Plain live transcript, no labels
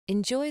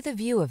Enjoy the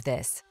view of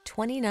this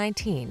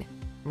 2019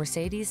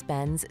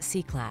 Mercedes-Benz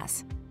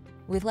C-Class.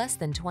 With less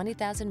than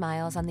 20,000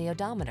 miles on the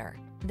odometer,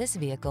 this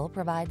vehicle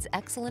provides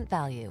excellent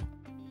value.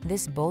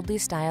 This boldly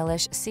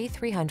stylish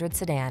C300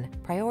 sedan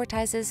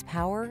prioritizes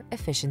power,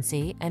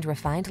 efficiency, and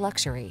refined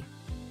luxury.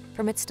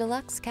 From its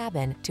deluxe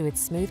cabin to its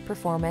smooth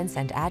performance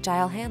and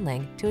agile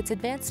handling to its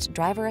advanced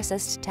driver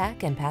assist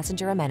tech and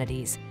passenger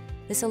amenities,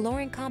 this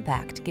alluring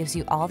compact gives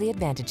you all the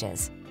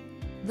advantages.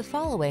 The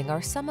following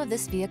are some of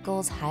this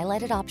vehicle's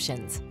highlighted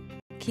options: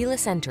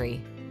 keyless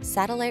entry,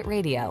 satellite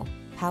radio,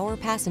 power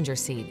passenger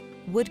seat,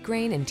 wood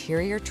grain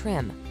interior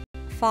trim,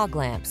 fog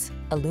lamps,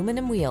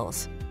 aluminum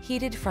wheels,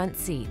 heated front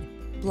seat,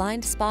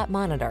 blind spot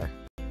monitor,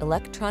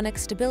 electronic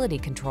stability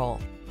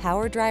control,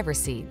 power driver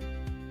seat.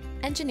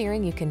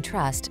 Engineering you can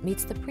trust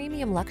meets the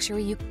premium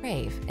luxury you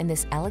crave in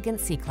this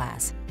elegant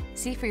C-Class.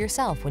 See for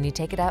yourself when you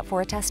take it out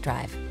for a test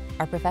drive.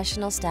 Our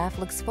professional staff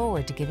looks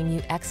forward to giving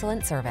you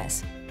excellent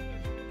service.